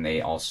 how can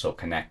they also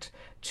connect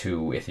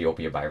to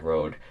Ethiopia by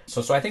road.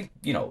 So I think,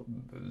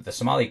 the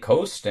Somali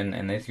coast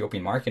and the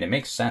Ethiopian market, it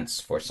makes sense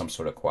for some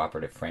sort of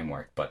cooperative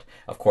framework. But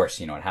of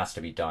course, it has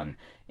to be done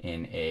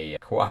in a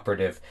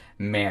cooperative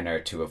manner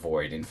to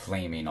avoid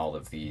inflaming all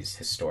of these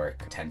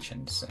historic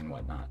tensions and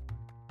whatnot.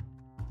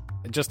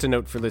 Just a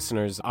note for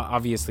listeners,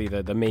 obviously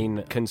the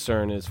main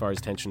concern as far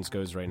as tensions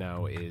goes right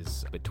now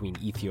is between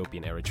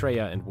Ethiopia and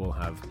Eritrea, and we'll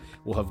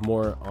have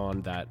more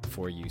on that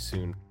for you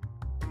soon.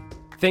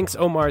 Thanks,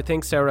 Omar.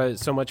 Thanks, Sarah,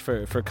 so much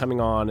for coming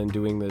on and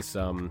doing this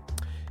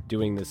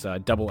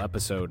double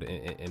episode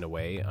in a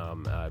way.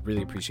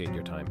 Really appreciate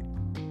your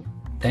time.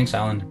 Thanks,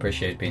 Alan.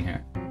 Appreciate being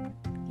here.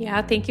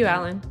 Yeah, thank you,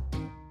 Alan.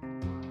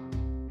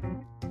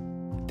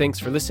 Thanks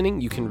for listening.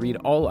 You can read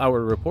all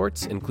our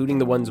reports, including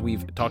the ones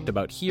we've talked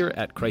about here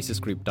at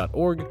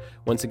crisisgroup.org.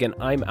 Once again,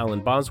 I'm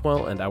Alan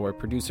Boswell, and our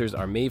producers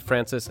are Maeve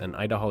Francis and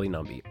Ida Holly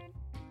Nambi.